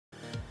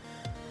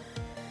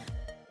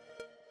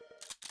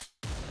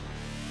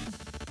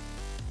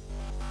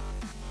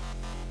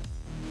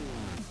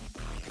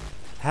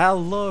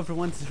Hello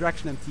everyone, this is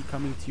Reaction MT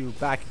coming to you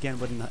back again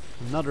with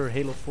another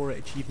Halo 4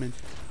 achievement.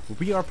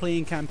 We are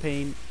playing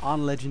campaign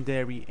on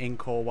Legendary in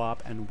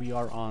co-op and we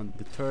are on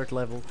the 3rd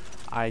level.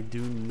 I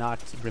do not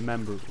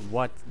remember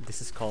what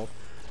this is called,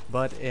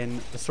 but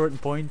in a certain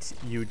point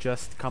you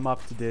just come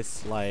up to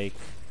this like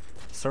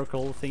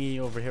circle thingy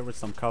over here with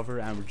some cover,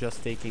 and we're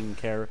just taking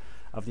care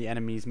of the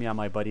enemies, me and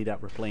my buddy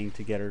that we're playing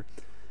together.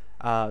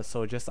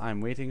 I'm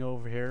waiting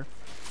over here,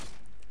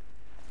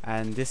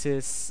 and this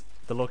is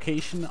the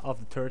location of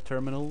the 3rd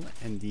terminal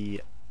in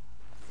the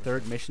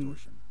 3rd mission.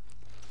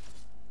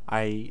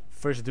 I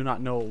first do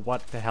not know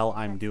what the hell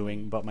I'm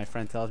doing, but my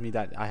friend tells me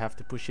that I have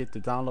to push it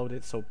to download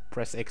it, so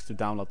press X to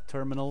download the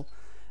terminal.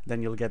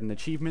 Then you'll get an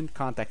achievement,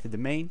 contact the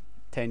domain,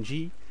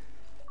 10G.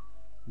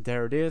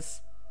 There it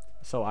is.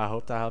 So I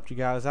hope that helped you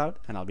guys out,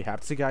 and I'll be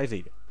happy to see you guys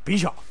later.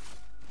 Peace off!